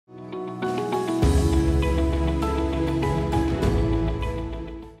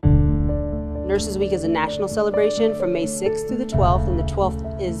Nurses Week is a national celebration from May 6th through the 12th, and the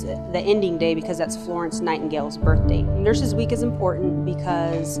 12th is the ending day because that's Florence Nightingale's birthday. Nurses Week is important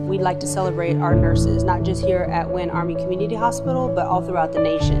because we'd like to celebrate our nurses, not just here at Wynne Army Community Hospital, but all throughout the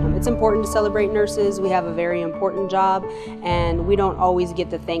nation. It's important to celebrate nurses. We have a very important job, and we don't always get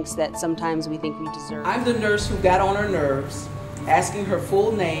the thanks that sometimes we think we deserve. I'm the nurse who got on her nerves, asking her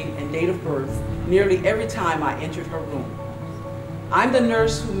full name and date of birth nearly every time I entered her room. I'm the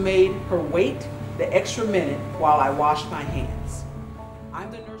nurse who made her wait the extra minute while I washed my hands.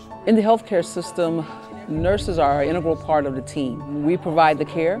 I'm the nurse who... In the healthcare system, nurses are an integral part of the team. We provide the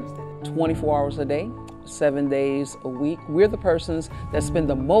care 24 hours a day, 7 days a week. We're the persons that spend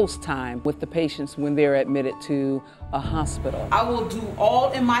the most time with the patients when they're admitted to a hospital. I will do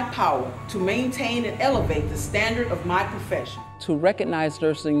all in my power to maintain and elevate the standard of my profession. To recognize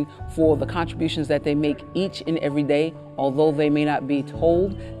nursing for the contributions that they make each and every day, although they may not be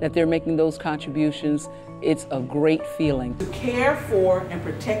told that they're making those contributions, it's a great feeling. To care for and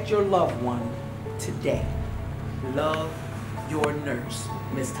protect your loved one today. Love your nurse,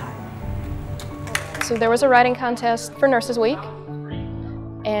 Ms. Tyler. So there was a writing contest for Nurses Week,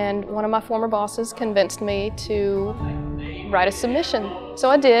 and one of my former bosses convinced me to write a submission.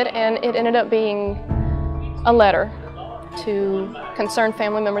 So I did, and it ended up being a letter to concerned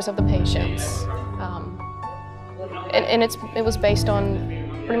family members of the patients. It was based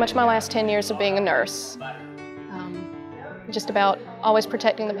on pretty much my last 10 years of being a nurse. Just about always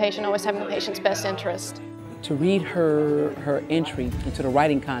protecting the patient, always having the patient's best interest. To read her entry into the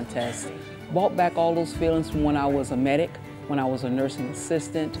writing contest brought back all those feelings from when I was a medic, when I was a nursing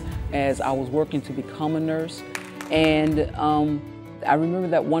assistant, as I was working to become a nurse. And I remember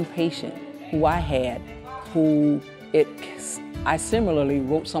that one patient who I had, I similarly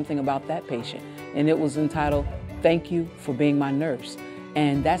wrote something about that patient, and it was entitled, "Thank You for Being My Nurse."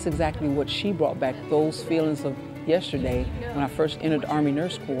 And that's exactly what she brought back, those feelings of yesterday when I first entered the Army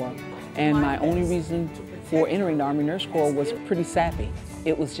Nurse Corps. And my only reason for entering the Army Nurse Corps was pretty sappy.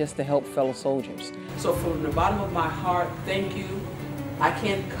 It was just to help fellow soldiers. So from the bottom of my heart, thank you. I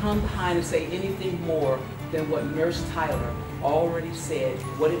can't come behind and say anything more than what Nurse Tyler already said,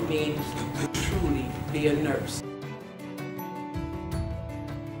 what it means to truly be a nurse.